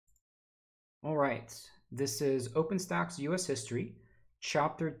All right, this is Openstax U.S. History,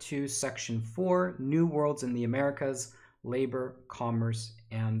 Chapter 2, Section 4, New Worlds in the Americas, Labor, Commerce,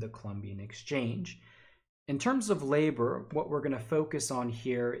 and the Columbian Exchange. In terms of labor, what we're going to focus on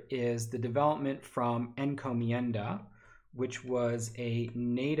here is the development from encomienda, which was a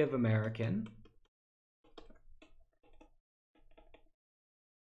Native American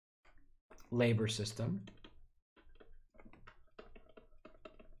labor system,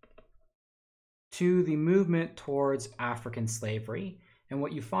 to the movement towards African slavery. And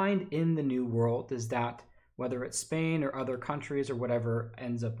what you find in the New World is that whether it's Spain or other countries or whatever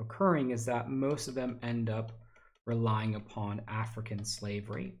ends up occurring, is that most of them end up relying upon African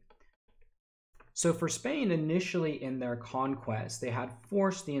slavery. So for Spain, initially in their conquest, they had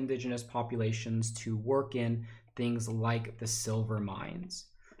forced the indigenous populations to work in things like the silver mines.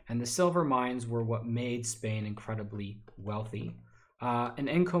 And the silver mines were what made Spain incredibly wealthy. An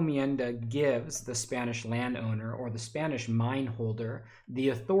encomienda gives the Spanish landowner or the Spanish mine holder the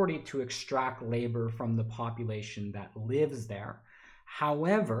authority to extract labor from the population that lives there.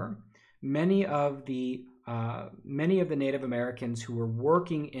 However, many of the Native Americans who were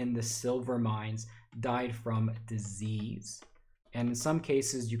working in the silver mines died from disease. And in some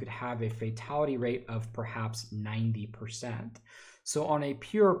cases, you could have a fatality rate of perhaps 90%. So on a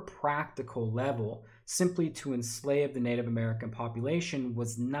pure practical level, simply to enslave the Native American population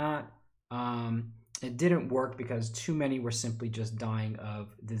was not, it didn't work because too many were simply just dying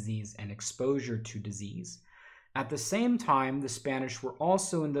of disease and exposure to disease. At the same time, the Spanish were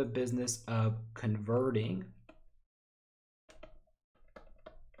also in the business of converting.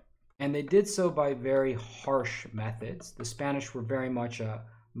 And they did so by very harsh methods. The Spanish were very much a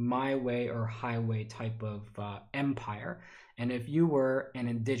my way or highway type of empire. And if you were an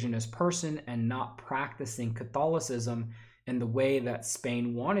indigenous person and not practicing Catholicism in the way that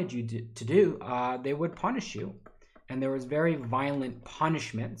Spain wanted you to do, they would punish you. And there was very violent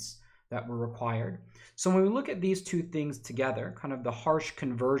punishments that were required. So when we look at these two things together, kind of the harsh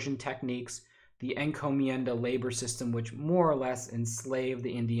conversion techniques, the encomienda labor system, which more or less enslaved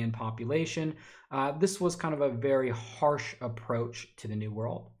the Indian population, this was kind of a very harsh approach to the New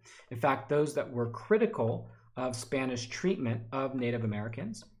World. In fact, those that were critical of Spanish treatment of Native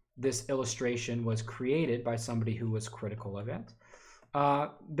Americans, this illustration was created by somebody who was critical of it.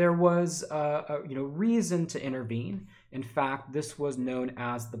 There was a reason to intervene. In fact, this was known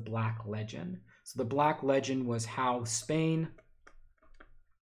as the Black Legend. So the Black Legend was how Spain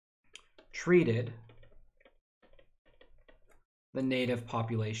treated the native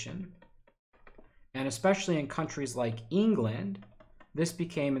population. And especially in countries like England, this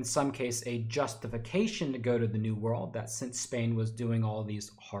became in some case a justification to go to the New World, that since Spain was doing all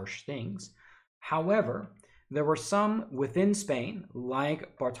these harsh things. However, there were some within Spain,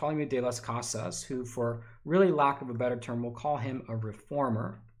 like Bartolomé de las Casas, who, for really lack of a better term, we'll call him a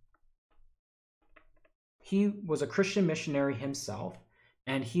reformer. He was a Christian missionary himself,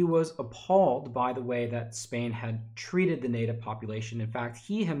 and he was appalled by the way that Spain had treated the native population. In fact,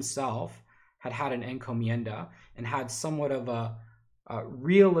 he himself had had an encomienda and had somewhat of a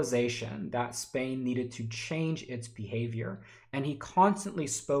realization that Spain needed to change its behavior, and he constantly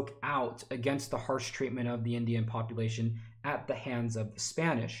spoke out against the harsh treatment of the Indian population at the hands of the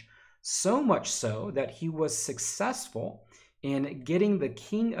Spanish, so much so that he was successful in getting the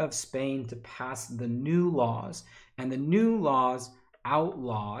King of Spain to pass the new laws, and the new laws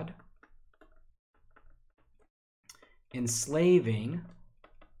outlawed enslaving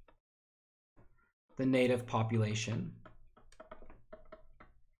the native population.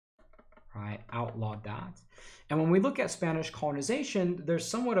 Right, outlawed that. And when we look at Spanish colonization, there's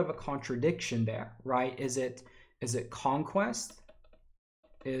somewhat of a contradiction there, right? Is it conquest?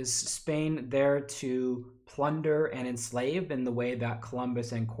 Is Spain there to plunder and enslave in the way that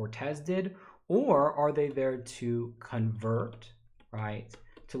Columbus and Cortez did? Or are they there to convert, right?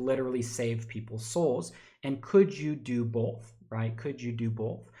 To literally save people's souls? And could you do both, right? Could you do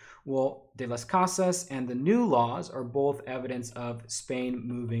both? Well, de las Casas and the new laws are both evidence of Spain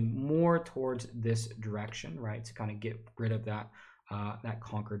moving more towards this direction, right? To kind of get rid of that, that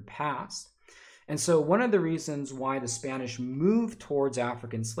conquered past. And so one of the reasons why the Spanish moved towards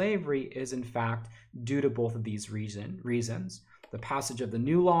African slavery is in fact due to both of these reasons. The passage of the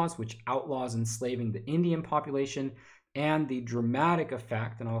new laws, which outlaws enslaving the Indian population, and the dramatic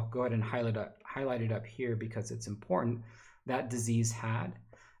effect, and I'll go ahead and highlight it up here because it's important, that disease had.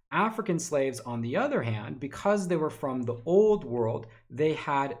 African slaves, on the other hand, because they were from the old world, they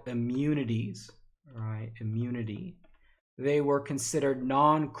had immunities, right? Immunity. They were considered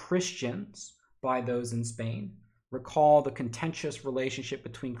non-Christians by those in Spain. recall the contentious relationship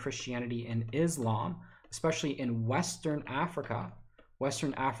between Christianity and Islam, especially in Western Africa.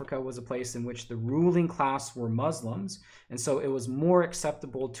 Western Africa was a place in which the ruling class were Muslims, and so it was more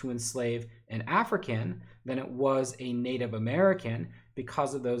acceptable to enslave an African than it was a Native American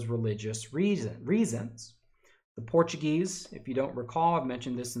because of those religious reasons. The Portuguese, if you don't recall, I've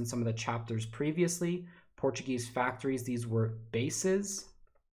mentioned this in some of the chapters previously, Portuguese factories, these were bases.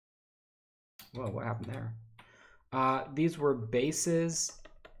 Whoa, what happened there? These were bases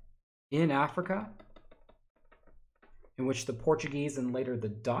in Africa in which the Portuguese and later the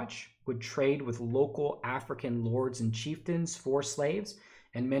Dutch would trade with local African lords and chieftains for slaves,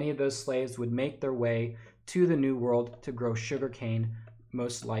 and many of those slaves would make their way to the New World to grow sugarcane,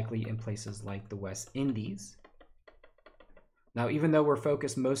 most likely in places like the West Indies. Now, even though we're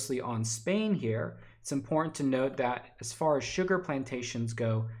focused mostly on Spain here, it's important to note that as far as sugar plantations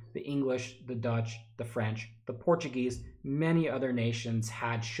go, the English, the Dutch, the French, the Portuguese, many other nations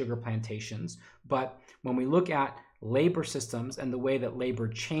had sugar plantations. But when we look at labor systems and the way that labor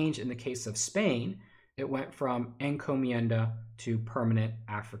changed in the case of Spain, it went from encomienda to permanent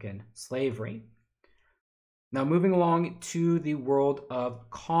African slavery. Now, moving along to the world of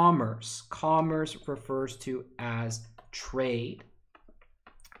commerce. Commerce refers to as trade.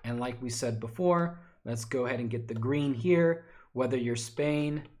 And like we said before, let's go ahead and get the green here. Whether you're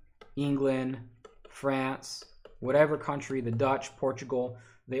Spain, England, France, whatever country, the Dutch, Portugal,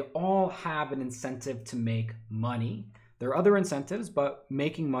 they all have an incentive to make money. There are other incentives, but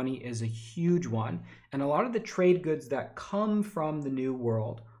making money is a huge one. And a lot of the trade goods that come from the New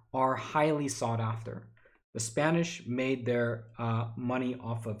World are highly sought after. The Spanish made their money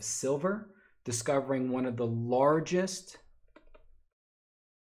off of silver, discovering one of the largest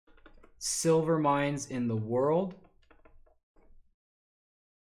silver mines in the world.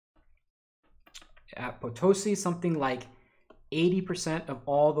 At Potosi, something like 80% of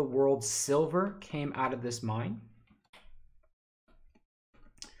all the world's silver came out of this mine.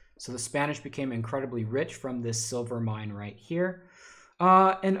 So the Spanish became incredibly rich from this silver mine right here.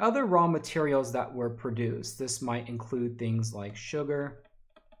 And other raw materials that were produced. This might include things like sugar,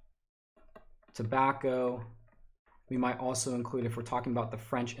 tobacco. We might also include, if we're talking about the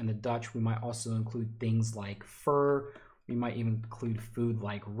French and the Dutch, we might also include things like fur. We might even include food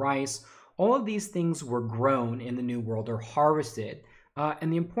like rice. All of these things were grown in the New World or harvested.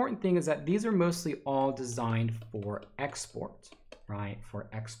 And the important thing is that these are mostly all designed for export, right? For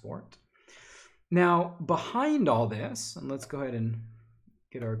export. Now, behind all this, and let's go ahead and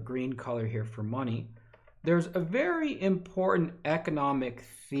get our green color here for money, there's a very important economic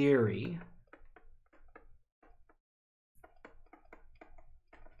theory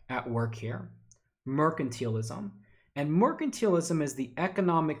at work here, mercantilism. And mercantilism is the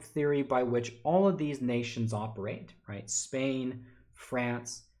economic theory by which all of these nations operate, right? Spain,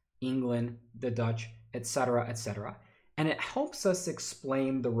 France, England, the Dutch, etc., etc. And it helps us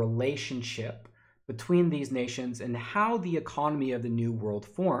explain the relationship between these nations and how the economy of the New World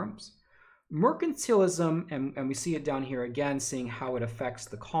forms. Mercantilism, and we see it down here again, seeing how it affects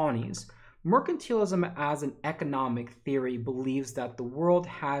the colonies. Mercantilism as an economic theory believes that the world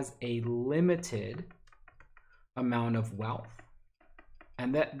has a limited amount of wealth,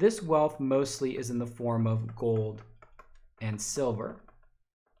 and that this wealth mostly is in the form of gold and silver.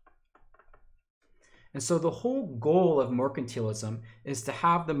 And so the whole goal of mercantilism is to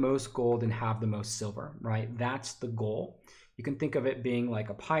have the most gold and have the most silver, right? That's the goal. You can think of it being like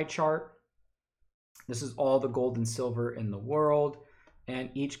a pie chart. This is all the gold and silver in the world, and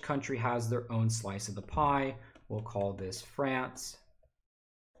each country has their own slice of the pie. We'll call this France.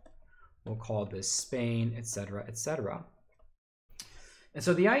 We'll call this Spain, etc., etc. And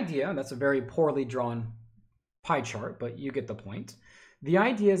so the idea, and that's a very poorly drawn pie chart, but you get the point. The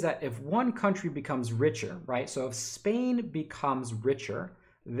idea is that if one country becomes richer, right? So if Spain becomes richer,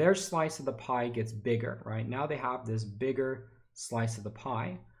 their slice of the pie gets bigger, right? Now they have this bigger slice of the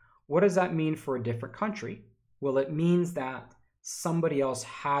pie. What does that mean for a different country? Well, it means that somebody else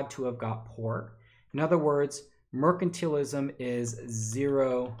had to have got poor. In other words, mercantilism is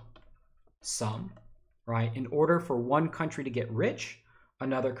zero sum, right? In order for one country to get rich,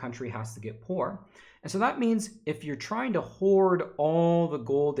 another country has to get poor. And so that means if you're trying to hoard all the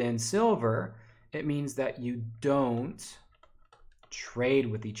gold and silver, it means that you don't trade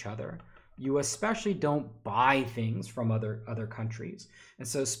with each other. You especially don't buy things from other countries. And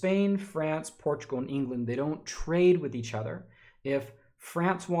so Spain, France, Portugal, and England, they don't trade with each other. If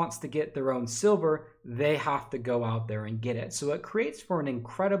France wants to get their own silver, they have to go out there and get it. So it creates for an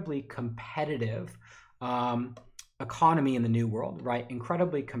incredibly competitive economy in the New World, right?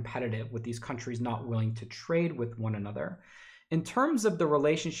 Incredibly competitive, with these countries not willing to trade with one another. In terms of the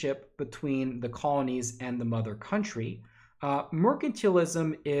relationship between the colonies and the mother country,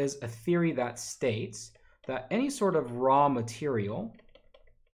 mercantilism is a theory that states that any sort of raw material,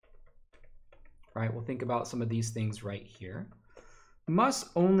 right, we'll think about some of these things right here, must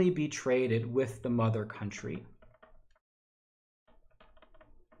only be traded with the mother country,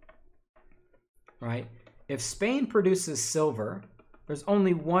 right? If Spain produces silver, there's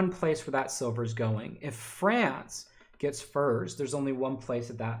only one place where that silver is going. If France gets furs, there's only one place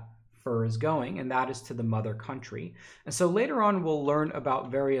that that fur is going, and that is to the mother country. And so later on, we'll learn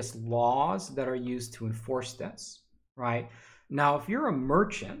about various laws that are used to enforce this, right? Now, if you're a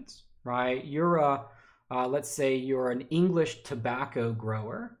merchant, right, you're a, let's say you're an English tobacco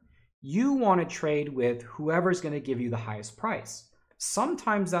grower, you want to trade with whoever's going to give you the highest price.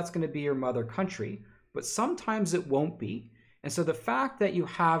 Sometimes that's going to be your mother country, but sometimes it won't be. And so the fact that you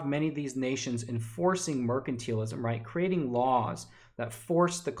have many of these nations enforcing mercantilism, right, creating laws that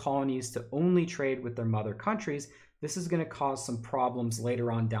force the colonies to only trade with their mother countries, this is going to cause some problems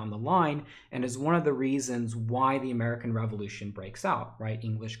later on down the line, and is one of the reasons why the American Revolution breaks out, right?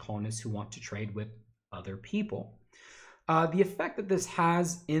 English colonists who want to trade with other people. The effect that this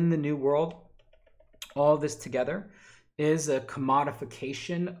has in the New World, all of this together, is a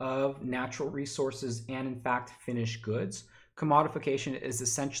commodification of natural resources and, in fact, finished goods. Commodification is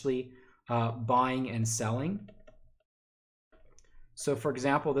essentially buying and selling. So, for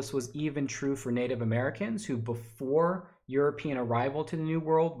example, this was even true for Native Americans, who before European arrival to the New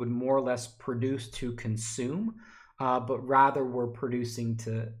World would more or less produce to consume, but rather were producing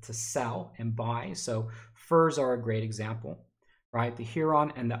to sell and buy. So furs are a great example, right? The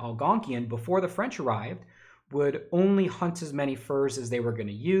Huron and the Algonquian, before the French arrived, would only hunt as many furs as they were going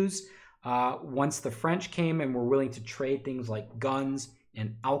to use. Once the French came and were willing to trade things like guns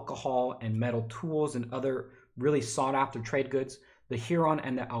and alcohol and metal tools and other really sought after trade goods, the Huron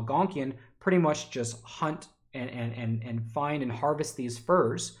and the Algonquian pretty much just hunt and find and harvest these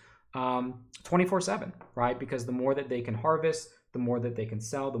furs 24/7, right? Because the more that they can harvest, the more that they can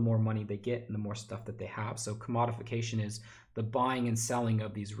sell, the more money they get, and the more stuff that they have. So commodification is the buying and selling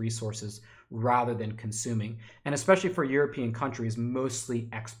of these resources rather than consuming. And especially for European countries, mostly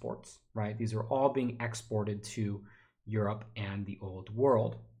exports, right? These are all being exported to Europe and the Old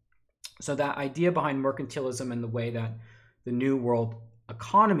World. So that idea behind mercantilism and the way that the New World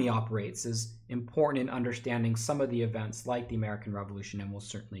economy operates is important in understanding some of the events like the American Revolution, and we'll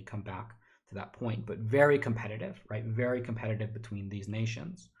certainly come back to that point, but very competitive, right? Very competitive between these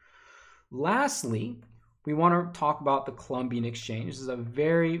nations. Lastly, we want to talk about the Columbian Exchange. This is a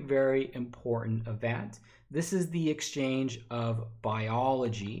very, very important event. This is the exchange of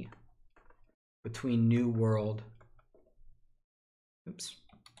biology between New World,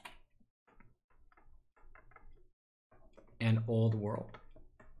 and Old World,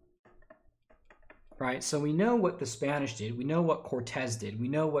 right? So we know what the Spanish did, we know what Cortez did, we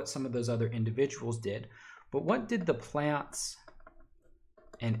know what some of those other individuals did, but what did the plants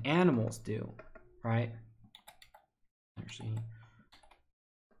and animals do, right? Actually,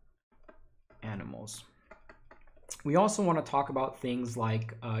 animals. We also want to talk about things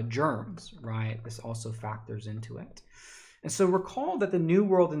like germs, right? This also factors into it. And so recall that the New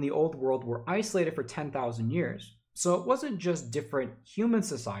World and the Old World were isolated for 10,000 years. So it wasn't just different human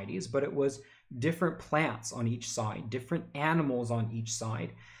societies, but it was different plants on each side, different animals on each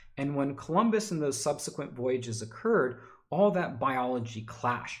side. And when Columbus and those subsequent voyages occurred, all that biology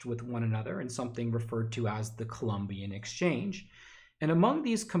clashed with one another in something referred to as the Columbian Exchange. And among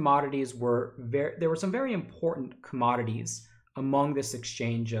these commodities there were some very important commodities among this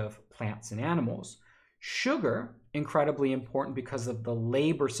exchange of plants and animals. Sugar, incredibly important because of the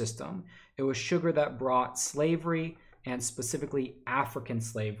labor system. It was sugar that brought slavery, and specifically African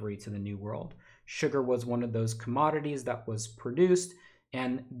slavery, to the New World. Sugar was one of those commodities that was produced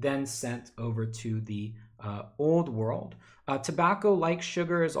and then sent over to the Old World. Tobacco, like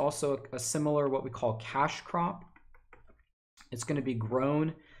sugar, is also a similar, what we call, cash crop. It's going to be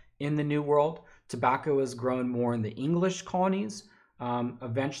grown in the New World. Tobacco is grown more in the English colonies,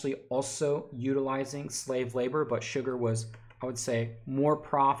 eventually also utilizing slave labor, but sugar was, I would say, more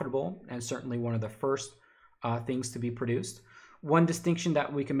profitable and certainly one of the first things to be produced. One distinction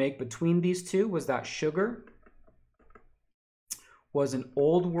that we can make between these two was that sugar was an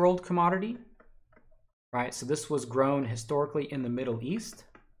Old World commodity, right? So this was grown historically in the Middle East.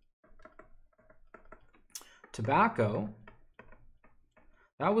 Tobacco,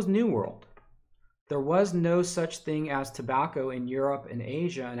 that was New World. There was no such thing as tobacco in Europe and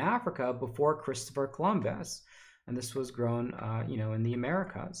Asia and Africa before Christopher Columbus. and this was grown, in the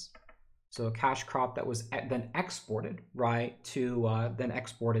Americas. So a cash crop that was then exported, right, then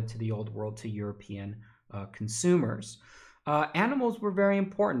exported to the Old World to European consumers. Animals were very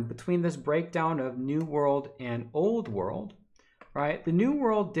important between this breakdown of New World and Old World, right? The New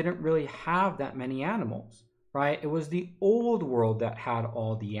World didn't really have that many animals, right? It was the Old World that had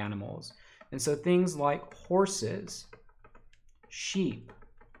all the animals. And so things like horses, sheep,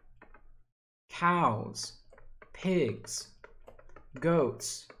 cows, pigs,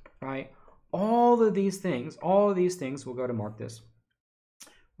 goats, right? All of these things, we'll go to mark this,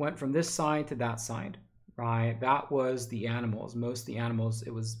 went from this side to that side, right? That was the animals. Most of the animals,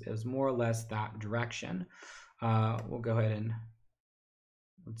 it was more or less that direction. We'll go ahead and,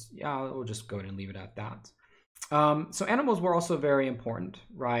 we'll just go ahead and leave it at that. So animals were also very important,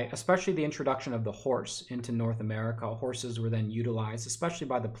 right? Especially the introduction of the horse into North America. Horses were then utilized, especially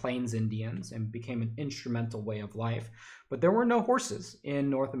by the Plains Indians, and became an instrumental way of life. But there were no horses in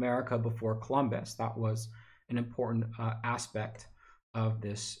North America before Columbus. That was an important aspect of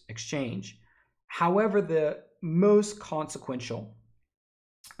this exchange. However, the most consequential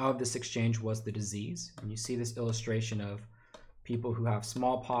of this exchange was the disease. And you see this illustration of people who have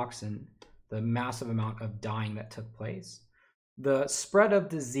smallpox and the massive amount of dying that took place. The spread of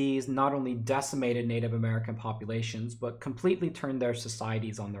disease not only decimated Native American populations, but completely turned their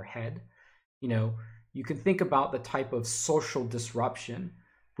societies on their head. You can think about the type of social disruption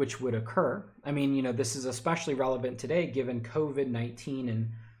which would occur. I mean, this is especially relevant today given COVID-19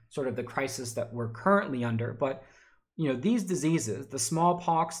 and sort of the crisis that we're currently under. But, these diseases, the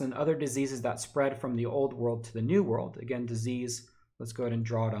smallpox and other diseases that spread from the Old World to the New World, again, disease, let's go ahead and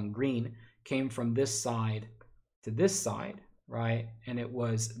draw it on green, came from this side to this side, right? And it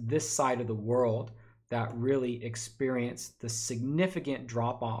was this side of the world that really experienced the significant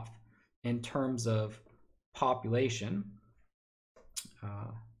drop-off in terms of population.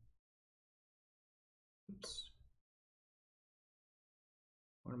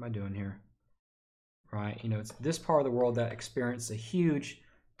 What am I doing here? Right, it's this part of the world that experienced a huge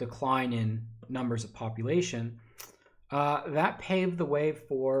decline in numbers of population. That paved the way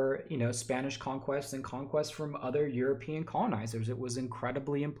for, Spanish conquest and conquest from other European colonizers. It was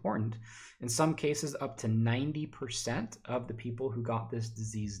incredibly important. In some cases, up to 90% of the people who got this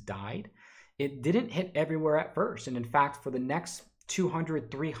disease died. It didn't hit everywhere at first. And in fact, for the next 200,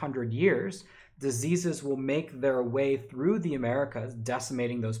 300 years, diseases will make their way through the Americas,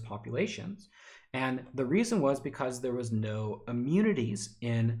 decimating those populations. And the reason was because there was no immunities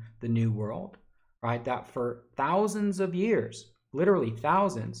in the New World. Right, that for thousands of years, literally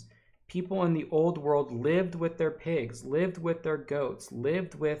thousands, people in the Old World lived with their pigs, lived with their goats,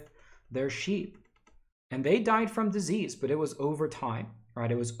 lived with their sheep. And they died from disease, but it was over time,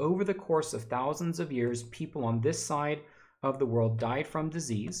 right? It was over the course of thousands of years, people on this side of the world died from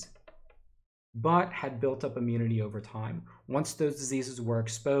disease, but had built up immunity over time. Once those diseases were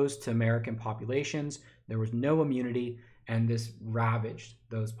exposed to American populations, there was no immunity, and this ravaged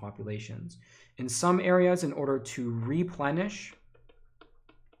those populations. In some areas, in order to replenish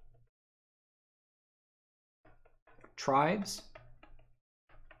tribes,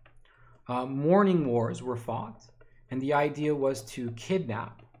 mourning wars were fought, and the idea was to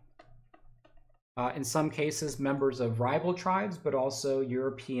kidnap, in some cases, members of rival tribes, but also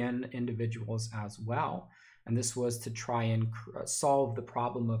European individuals as well. And this was to try and solve the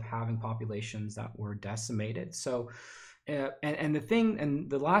problem of having populations that were decimated. So, and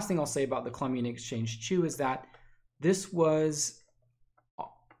the last thing I'll say about the Columbian Exchange too is that this was,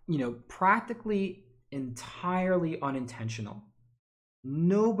 practically entirely unintentional.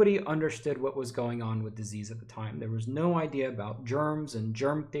 Nobody understood what was going on with disease at the time. There was no idea about germs and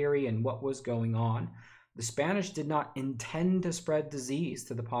germ theory and what was going on. The Spanish did not intend to spread disease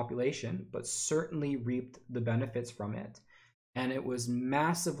to the population, but certainly reaped the benefits from it. And it was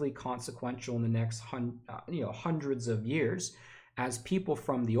massively consequential in the next hundreds of years as people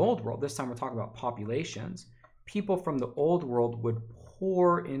from the Old World, this time we're talking about populations, people from the Old World would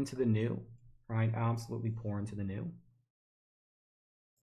pour into the New, right? Absolutely pour into the New.